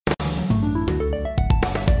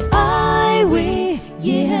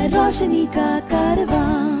रोशनी का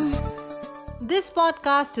कारवां। This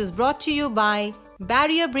podcast is brought to you by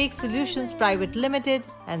Barrier Break Solutions Private Limited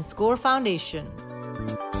and Score Foundation.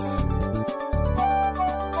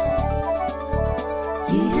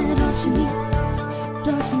 ये है रोशनी,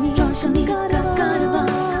 रोशनी, रोशनी का कारवां,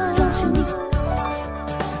 रोशनी।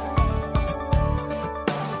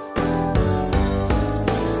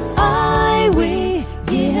 Highway,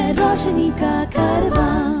 ये है रोशनी का कारवां।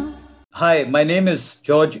 Hi, my name is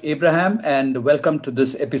George Abraham and welcome to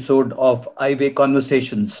this episode of iWay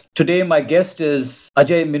Conversations. Today, my guest is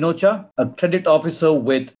Ajay Minocha, a credit officer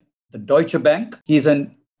with the Deutsche Bank. He's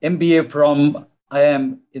an MBA from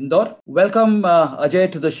IIM Indore. Welcome,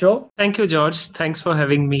 Ajay, to the show. Thank you, George. Thanks for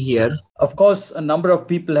having me here. Of course, a number of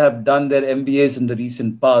people have done their MBAs in the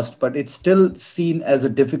recent past, but it's still seen as a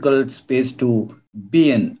difficult space to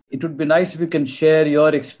be in. It would be nice if you can share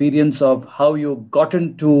your experience of how you got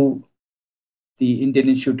into the Indian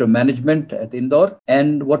Institute of Management at Indore,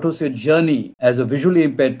 and what was your journey as a visually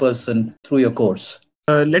impaired person through your course?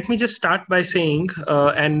 Let me just start by saying,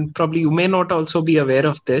 and probably you may not also be aware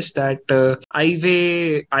of this, that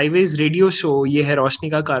iWay's radio show, Ye Hai Roshni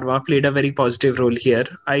Ka Karwa, played a very positive role here.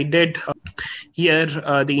 I did hear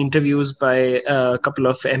the interviews by a couple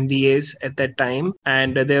of MBAs at that time,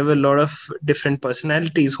 and there were a lot of different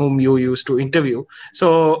personalities whom you used to interview.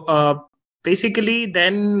 So basically,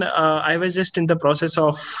 then I was just in the process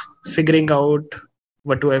of figuring out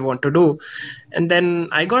what do I want to do. And then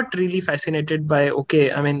I got really fascinated by,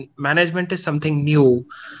 management is something new,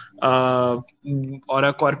 or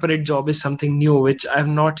a corporate job is something new, which I've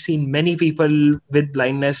not seen many people with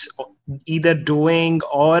blindness either doing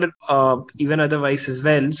or even otherwise as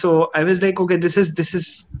well. So I was like, okay, this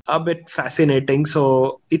is a bit fascinating.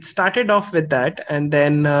 So it started off with that, and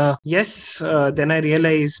then then I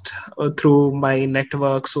realized through my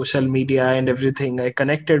network, social media, and everything, I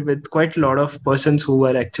connected with quite a lot of persons who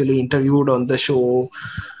were actually interviewed on the show.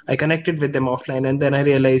 I connected with them offline, and then I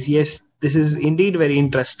realized, yes, this is indeed very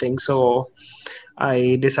interesting. So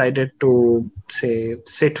I decided to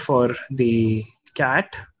sit for the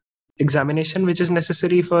CAT examination, which is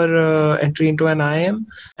necessary for entry into an IIM.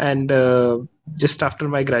 And just after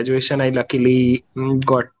my graduation, I luckily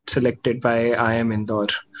got selected by IIM Indore.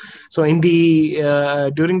 So in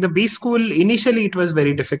the during the B school, initially it was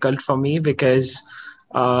very difficult for me because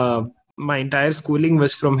my entire schooling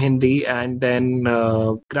was from Hindi, and then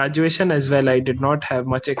graduation as well, I did not have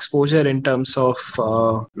much exposure in terms of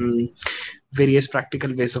various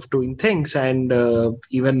practical ways of doing things, and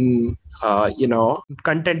even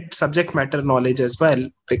content subject matter knowledge as well,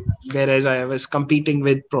 whereas I was competing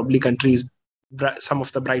with probably countries some of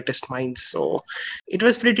the brightest minds. So it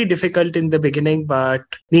was pretty difficult in the beginning, but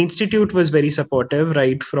the institute was very supportive,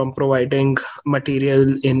 right from providing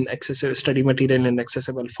material in accessible study material in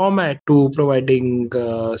accessible format to providing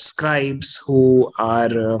scribes who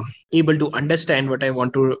are able to understand what I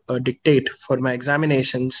want to dictate for my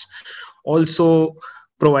examinations. Also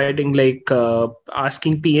providing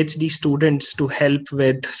asking PhD students to help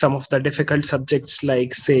with some of the difficult subjects,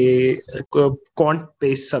 like say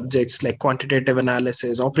quant-based subjects like quantitative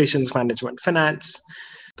analysis, operations management, finance.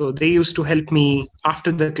 So they used to help me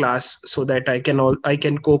after the class so that I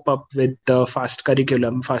can cope up with the fast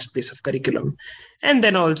pace of curriculum. And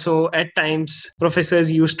then also at times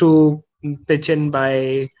professors used to pitch in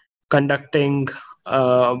by conducting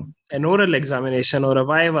an oral examination or a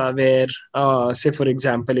viva where, say, for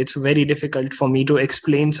example, it's very difficult for me to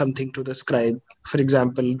explain something to the scribe. For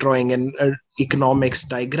example, drawing an economics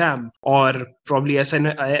diagram or probably as an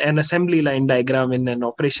assembly line diagram in an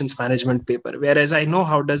operations management paper, whereas I know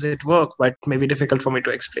how does it work, but maybe difficult for me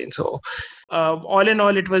to explain. So all in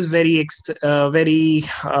all, it was very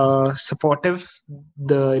supportive,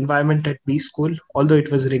 the environment at B school, although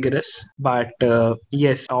it was rigorous. But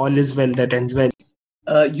yes, all is well that ends well.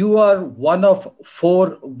 You are one of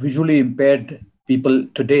 4 visually impaired people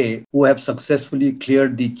today who have successfully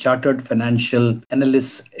cleared the Chartered Financial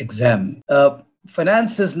Analyst exam.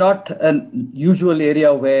 Finance is not an usual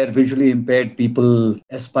area where visually impaired people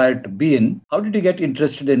aspire to be in. How did you get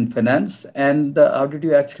interested in finance, and how did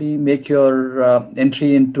you actually make your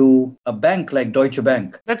entry into a bank like Deutsche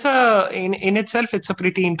Bank? That's in itself, it's a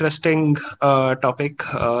pretty interesting topic,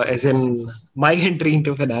 as in my entry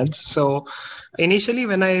into finance. So initially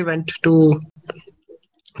when I went to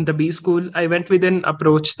the B school, I went with an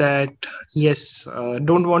approach that, yes,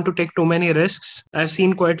 don't want to take too many risks. I've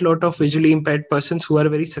seen quite a lot of visually impaired persons who are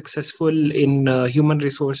very successful in human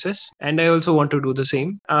resources, and I also want to do the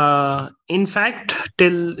same. In fact,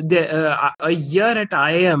 till a year at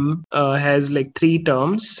IIM has like 3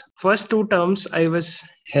 terms. First 2 terms, I was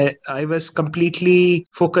completely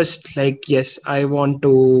focused, like, yes, I want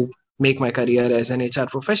to make my career as an HR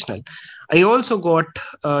professional. I also got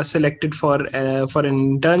selected for an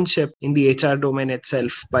internship in the HR domain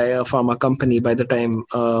itself by a pharma company by the time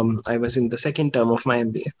I was in the second term of my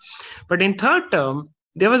MBA. But in third term,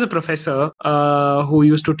 there was a professor who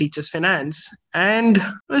used to teach us finance, and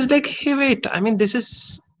I was like, hey, wait, I mean, this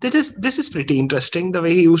is pretty interesting, the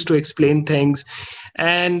way he used to explain things.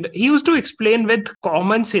 And he used to explain with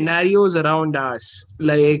common scenarios around us,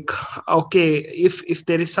 like, okay, if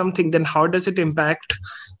there is something, then how does it impact,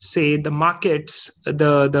 say, the markets,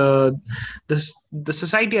 the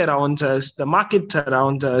society around us, the markets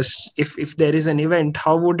around us? If there is an event,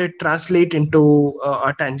 how would it translate into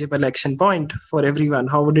a tangible action point for everyone?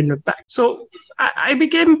 How would it impact? So I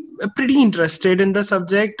became pretty interested in the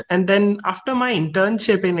subject. And then after my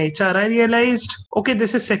internship in HR, I realized, okay,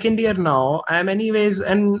 this is second year now. I am anyways,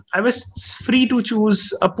 and I was free to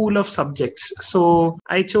choose a pool of subjects. So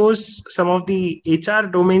I chose some of the HR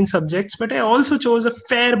domain subjects, but I also chose a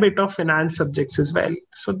fair bit of finance subjects as well.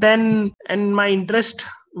 So then, and my interest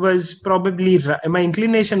was probably my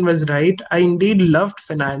inclination was right. I indeed loved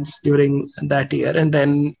finance during that year. And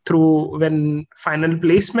then when final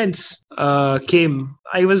placements came,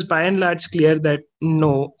 I was by and large clear that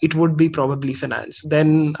no, it would be probably finance.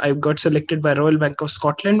 Then I got selected by Royal Bank of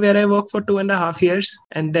Scotland, where I worked for 2.5 years.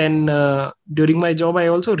 And then during my job, I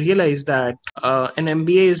also realized that an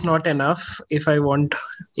MBA is not enough if I want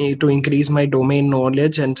to increase my domain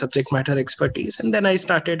knowledge and subject matter expertise. And then I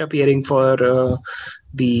started appearing for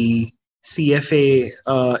the CFA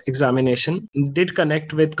examination. Did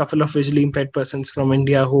connect with a couple of visually impaired persons from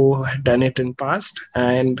India who had done it in past.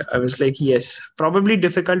 And I was like, yes, probably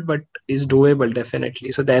difficult, but is doable,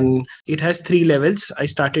 definitely. So then it has 3 levels. I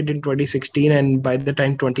started in 2016, and by the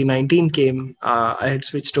time 2019 came, I had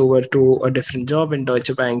switched over to a different job in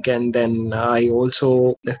Deutsche Bank. And then I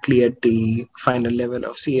also cleared the final level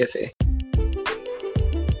of CFA.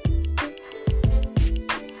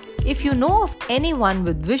 If you know of anyone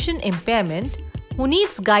with vision impairment who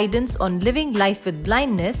needs guidance on living life with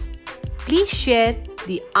blindness, please share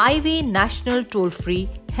the Eyeway National Toll-Free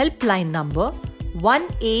Helpline number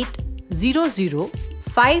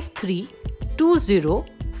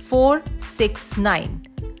 1-800-5320-469.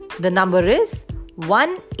 The number is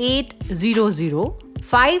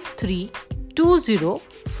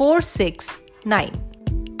 1-800-5320-469.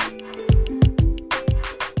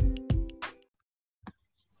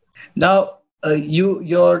 Now,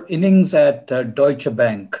 your innings at Deutsche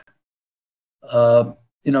Bank,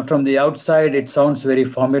 from the outside, it sounds very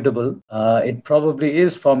formidable. It probably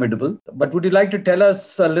is formidable. But would you like to tell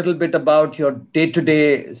us a little bit about your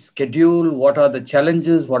day-to-day schedule? What are the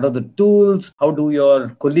challenges? What are the tools? How do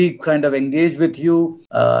your colleagues kind of engage with you?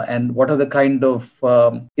 And what are the kind of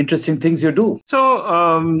interesting things you do?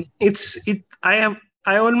 So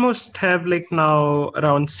I almost have like now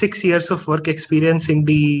around 6 years of work experience in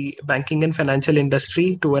the banking and financial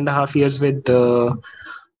industry, 2.5 years with the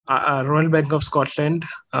Royal Bank of Scotland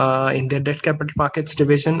in their debt capital markets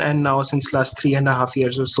division, and now since last 3.5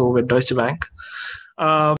 years or so with Deutsche Bank.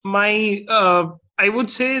 I would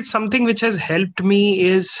say something which has helped me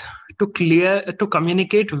is to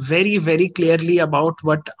communicate very, very clearly about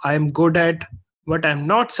what I'm good at, what I'm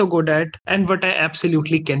not so good at, and what I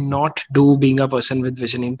absolutely cannot do being a person with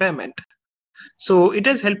vision impairment. So it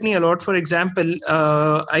has helped me a lot. For example,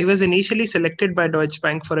 I was initially selected by Deutsche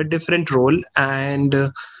Bank for a different role,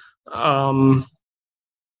 and I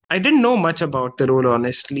didn't know much about the role,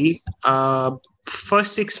 honestly.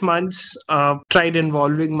 First 6 months, tried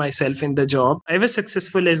involving myself in the job. I was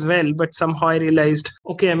successful as well, but somehow I realized,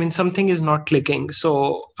 okay, I mean, something is not clicking.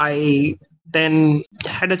 So I then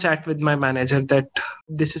had a chat with my manager that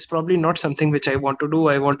this is probably not something which I want to do.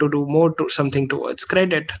 I want to do more something towards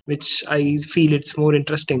credit, which I feel it's more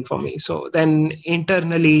interesting for me. So then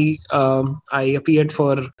internally, I appeared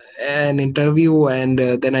for an interview, and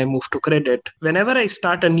then I moved to credit. Whenever I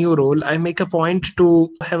start a new role, I make a point to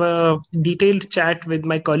have a detailed chat with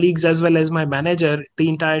my colleagues as well as my manager, the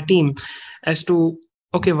entire team, as to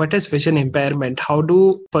okay, what is vision impairment? How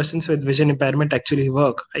do persons with vision impairment actually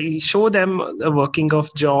work? I show them the working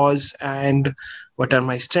of JAWS and what are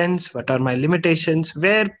my strengths, what are my limitations,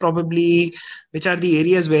 which are the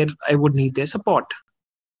areas where I would need their support.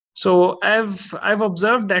 So I've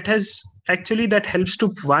observed that has actually that helps to,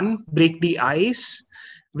 one, break the ice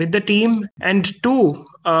with the team, and two,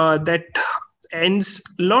 that ends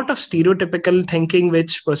a lot of stereotypical thinking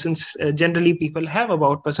which persons generally people have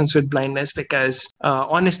about persons with blindness, because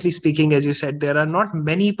honestly speaking, as you said, there are not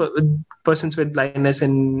many persons with blindness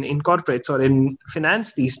in corporates or in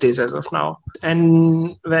finance these days as of now.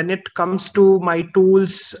 And when it comes to my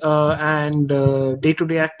tools and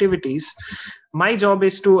day-to-day activities, my job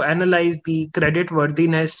is to analyze the credit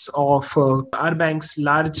worthiness of our bank's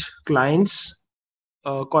large clients,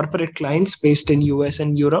 corporate clients based in US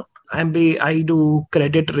and Europe. I do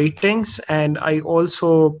credit ratings, and I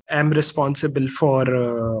also am responsible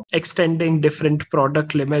for extending different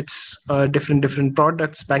product limits, different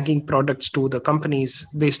products, banking products to the companies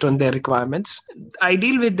based on their requirements. I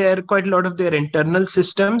deal with quite a lot of their internal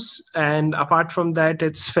systems, and apart from that,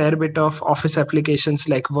 it's fair bit of office applications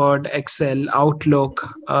like Word, Excel, Outlook.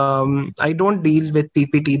 I don't deal with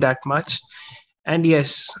PPT that much. And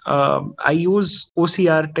yes, I use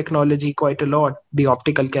OCR technology quite a lot, the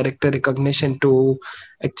optical character recognition, to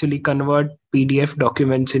actually convert PDF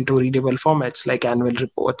documents into readable formats like annual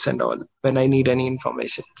reports and all when I need any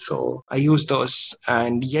information. So I use those.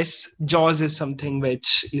 And yes, JAWS is something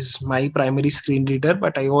which is my primary screen reader,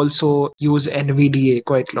 but I also use NVDA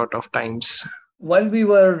quite a lot of times. While we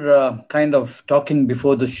were kind of talking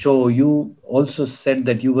before the show, you also said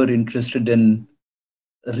that you were interested in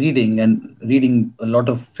reading and reading a lot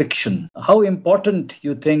of fiction. How important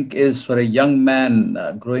you think is for a young man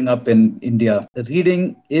growing up in India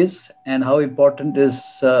reading is, and how important is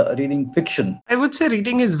reading fiction? I would say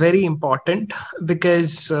reading is very important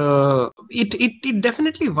because it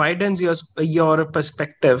definitely widens your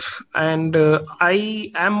perspective, and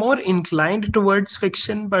I am more inclined towards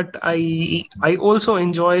fiction, but I also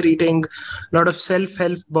enjoy reading a lot of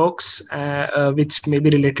self-help books which may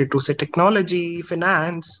be related to, say, technology,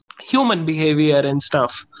 finance, human behavior and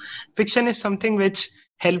stuff. Fiction is something which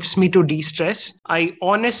helps me to de-stress. I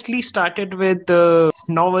honestly started with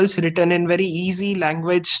novels written in very easy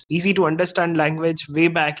language, easy to understand language way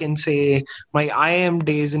back in, say, my IIM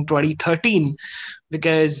days in 2013.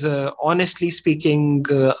 Because honestly speaking,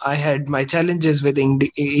 I had my challenges with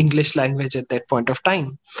English language at that point of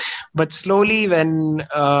time. But slowly, when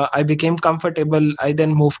I became comfortable, I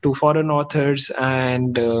then moved to foreign authors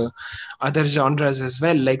and other genres as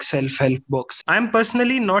well, like self-help books. I'm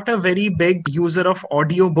personally not a very big user of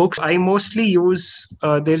audiobooks. I mostly use,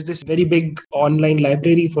 there's this very big online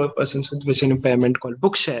library for persons with vision impairment called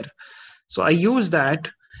Bookshare. So I use that.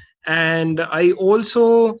 And I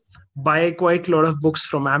also buy quite a lot of books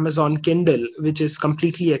from Amazon Kindle, which is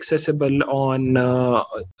completely accessible on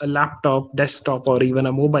a laptop, desktop, or even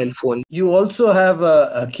a mobile phone. You also have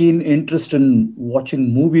a keen interest in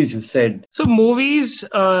watching movies, you said. So movies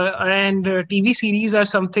and TV series are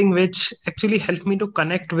something which actually help me to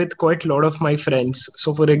connect with quite a lot of my friends.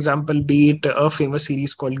 So for example, be it a famous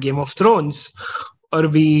series called Game of Thrones, or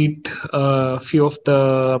be it a few of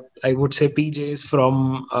the, I would say, PJs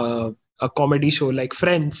from a comedy show like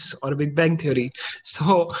Friends or Big Bang Theory.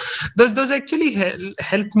 So those actually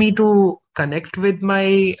help me to connect with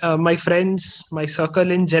my my friends, my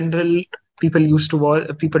circle in general. People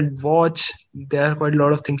watch. There are quite a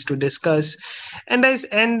lot of things to discuss, and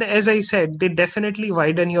as I said, they definitely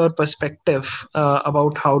widen your perspective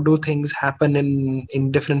about how do things happen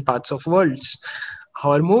in different parts of worlds.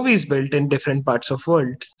 How are movies built in different parts of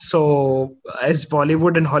world? So as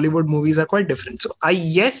Bollywood and Hollywood movies are quite different. So I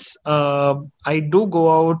do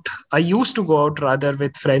go out. I used to go out rather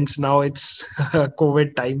with friends. Now it's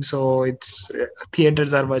COVID time, so it's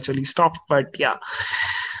theaters are virtually stopped. But yeah,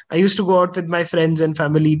 I used to go out with my friends and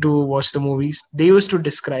family to watch the movies. They used to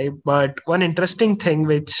describe, but one interesting thing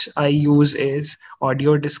which I use is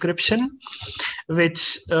audio description,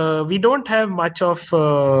 which we don't have much of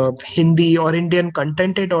Hindi or Indian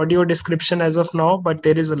contented audio description as of now, but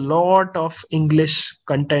there is a lot of English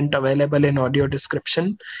content available in audio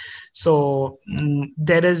description. So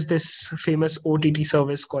there is this famous OTT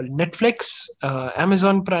service called Netflix,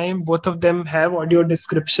 Amazon Prime. Both of them have audio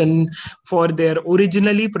description for their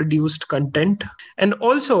originally produced content. And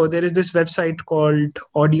also there is this website called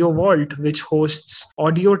Audio Vault, which hosts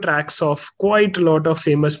audio tracks of quite a lot of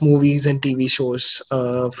famous movies and TV shows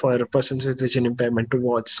for persons with vision impairment to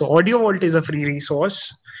watch. So Audio Vault is a free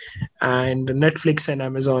resource, and Netflix and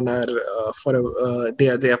Amazon are they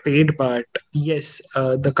are paid. But yes,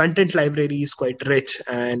 the content content library is quite rich,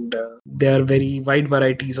 and there are very wide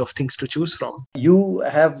varieties of things to choose from. You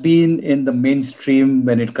have been in the mainstream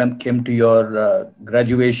when it came to your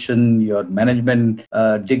graduation, your management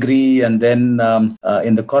degree, and then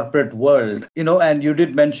in the corporate world, and you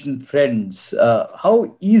did mention friends.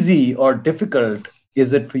 How easy or difficult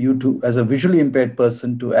is it for you to, as a visually impaired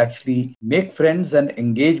person, to actually make friends and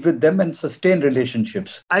engage with them and sustain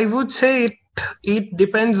relationships? I would say it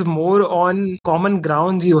depends more on common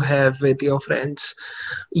grounds you have with your friends.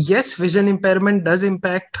 Yes, vision impairment does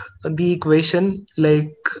impact the equation.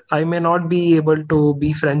 Like, I may not be able to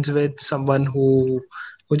be friends with someone who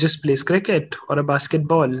just plays cricket or a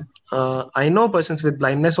basketball. I know persons with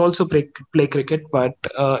blindness also play cricket, but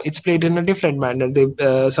it's played in a different manner.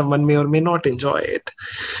 Someone may or may not enjoy it.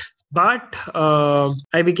 But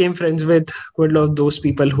I became friends with quite a lot of those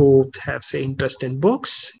people who have, say, interest in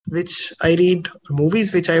books, which I read,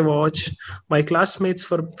 movies which I watch, my classmates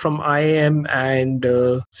from IIM and,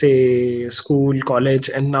 say, school, college,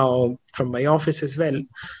 and now from my office as well.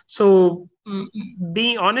 So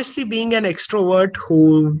being an extrovert,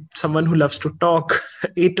 someone who loves to talk,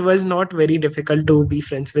 it was not very difficult to be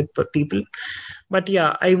friends with people. But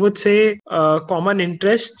yeah, I would say common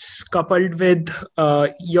interests coupled with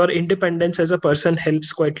your independence as a person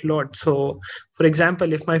helps quite a lot. So, for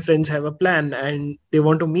example, if my friends have a plan and they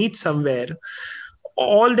want to meet somewhere,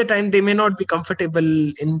 all the time they may not be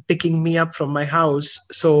comfortable in picking me up from my house.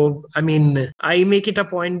 So, I mean, I make it a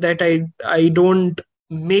point that I don't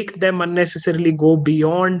make them unnecessarily go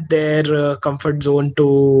beyond their comfort zone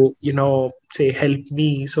to, say, help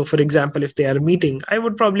me. So, for example, if they are meeting, I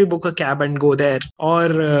would probably book a cab and go there.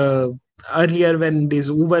 Or earlier, when this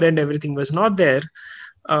Uber and everything was not there,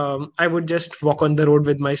 I would just walk on the road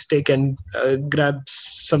with my stick and grab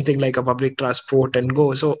something like a public transport and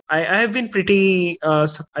go. So I have been pretty,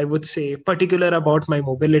 I would say, particular about my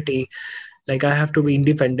mobility. Like, I have to be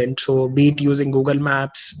independent. So be it using Google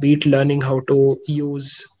Maps, be it learning how to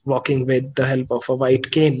use walking with the help of a white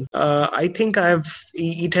cane. I think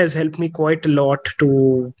it has helped me quite a lot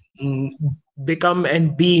to become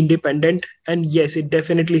and be independent. And yes, it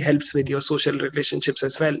definitely helps with your social relationships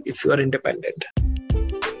as well if you are independent.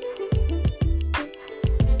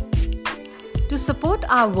 To support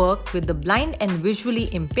our work with the blind and visually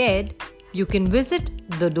impaired, you can visit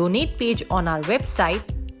the donate page on our website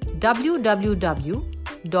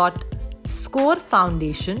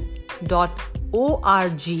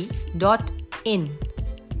www.scorefoundation.org.in.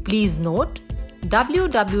 Please note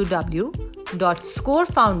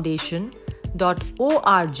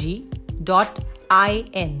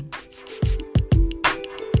www.scorefoundation.org.in.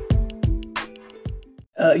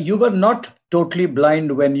 You were not totally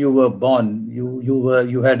blind when you were born.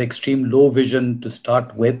 You had extreme low vision to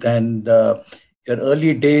start with, and your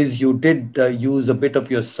early days you did use a bit of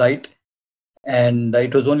your sight, and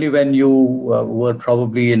it was only when you were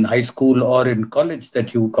probably in high school or in college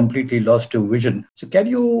that you completely lost your vision. So can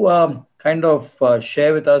you kind of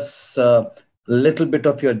share with us a little bit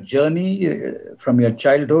of your journey from your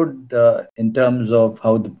childhood in terms of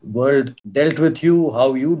how the world dealt with you,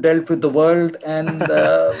 how you dealt with the world, and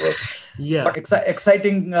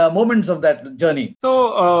exciting moments of that journey?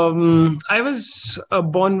 So I was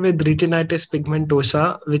born with retinitis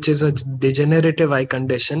pigmentosa, which is a degenerative eye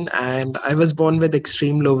condition, and I was born with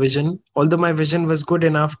extreme low vision. Although my vision was good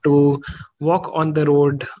enough to walk on the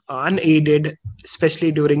road unaided,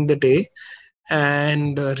 especially during the day,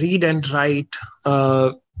 and read and write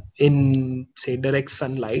in, say, direct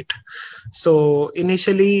sunlight. So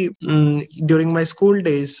initially, during my school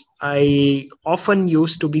days, I often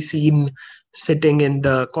used to be seen sitting in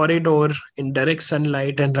the corridor in direct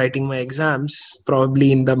sunlight and writing my exams,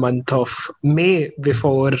 probably in the month of May,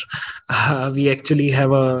 before we actually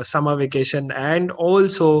have a summer vacation, and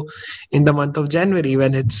also in the month of January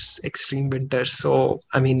when it's extreme winter. So,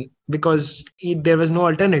 I mean, because there was no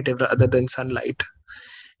alternative other than sunlight.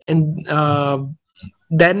 And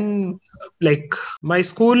then, like, my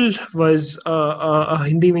school was a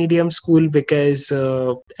Hindi medium school, because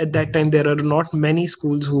at that time there are not many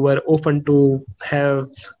schools who were open to have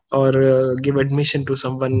or give admission to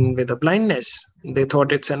someone with a blindness. They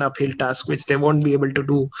thought it's an uphill task which they won't be able to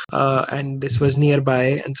do, and this was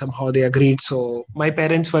nearby, and somehow they agreed. So my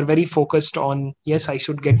parents were very focused on, yes, I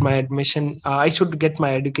should get my admission, I should get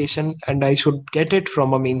my education, and I should get it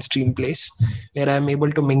from a mainstream place where I'm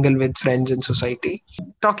able to mingle with friends in society.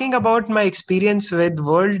 talking about my experience with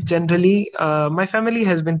world generally, my family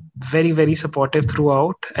has been very, very supportive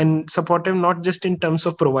throughout, and supportive not just in terms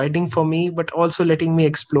of providing for me, but also letting me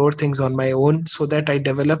explore things on my own so that I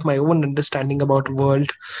develop my own understanding about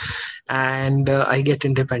world and I get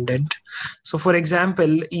independent. So for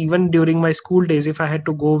example, even during my school days, if I had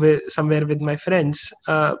to go somewhere with my friends,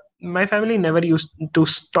 my family never used to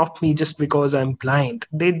stop me just because I'm blind.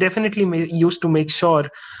 They definitely used to make sure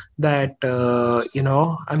that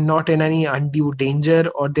I'm not in any undue danger,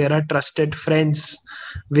 or there are trusted friends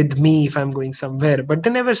with me if I'm going somewhere, but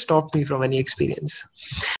they never stopped me from any experience.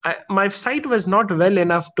 My sight was not well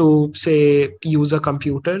enough to say use a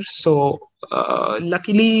computer, so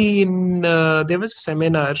luckily there was a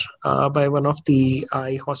seminar by one of the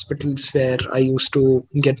eye hospitals where I used to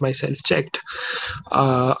get myself checked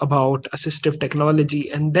about assistive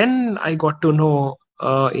technology, and then I got to know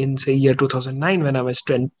in say year 2009 when I was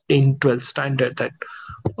in 12th standard that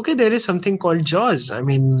okay, there is something called JAWS. I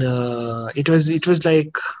mean, it was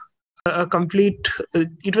like a complete.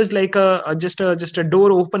 It was like just a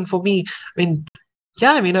door open for me. I mean,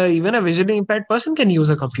 yeah, I mean, even a visually impaired person can use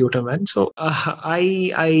a computer, man. So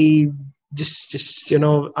I just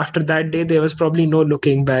after that day, there was probably no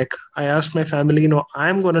looking back. I asked my family,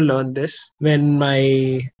 I'm going to learn this. When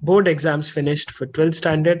my board exams finished for 12th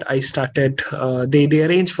standard, I started, they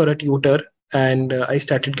arranged for a tutor, and I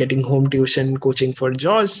started getting home tuition coaching for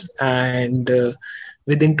JAWS. And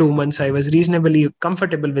within 2 months, I was reasonably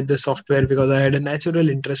comfortable with the software because I had a natural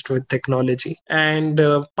interest with technology. And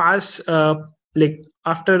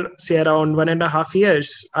after say around 1.5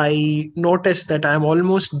 years, I noticed that I'm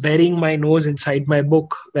almost burying my nose inside my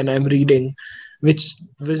book when I'm reading, which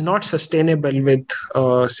was not sustainable with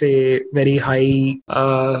say very high,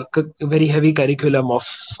 very heavy curriculum of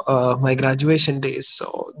my graduation days.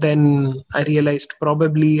 So then I realized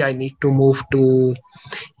probably I need to move to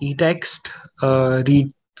e-text, read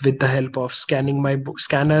with the help of scanning my books,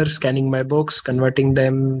 converting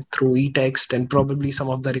them through e-text, and probably some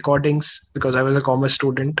of the recordings, because I was a commerce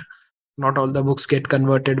student. Not all the books get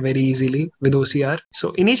converted very easily with OCR.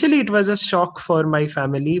 So initially it was a shock for my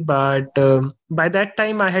family, but by that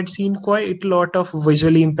time I had seen quite a lot of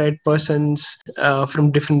visually impaired persons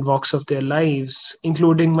from different walks of their lives,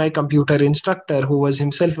 including my computer instructor, who was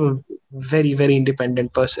himself a very, very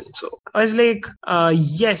independent person. So I was like,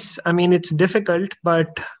 yes, I mean, it's difficult,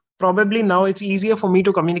 but probably now it's easier for me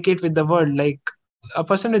to communicate with the world. Like, a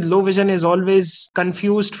person with low vision is always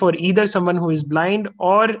confused for either someone who is blind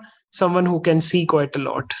or someone who can see quite a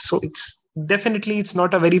lot. So it's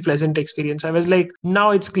not a very pleasant experience. I was like,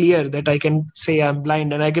 now it's clear that I can say I'm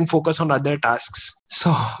blind and I can focus on other tasks.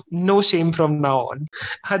 So no shame from now on.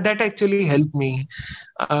 That actually helped me,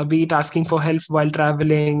 be it asking for help while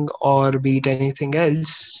traveling or be it anything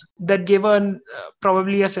else. That gave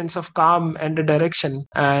probably a sense of calm and a direction.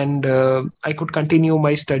 And I could continue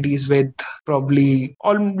my studies with probably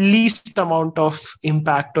least amount of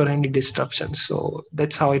impact or any disruption. So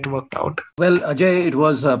that's how it worked out. Well, Ajay, it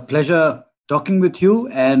was a pleasure talking with you,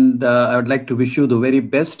 and I would like to wish you the very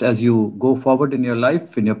best as you go forward in your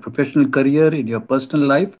life, in your professional career, in your personal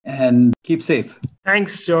life, and keep safe.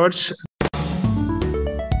 Thanks, George.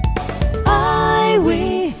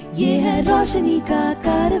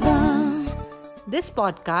 This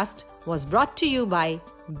podcast was brought to you by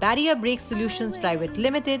Barrier Break Solutions Private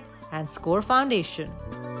Limited and Score Foundation.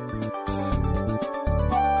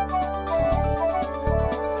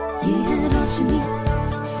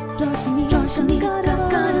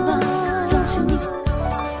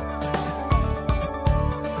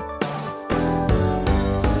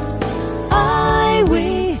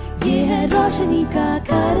 रोशनी का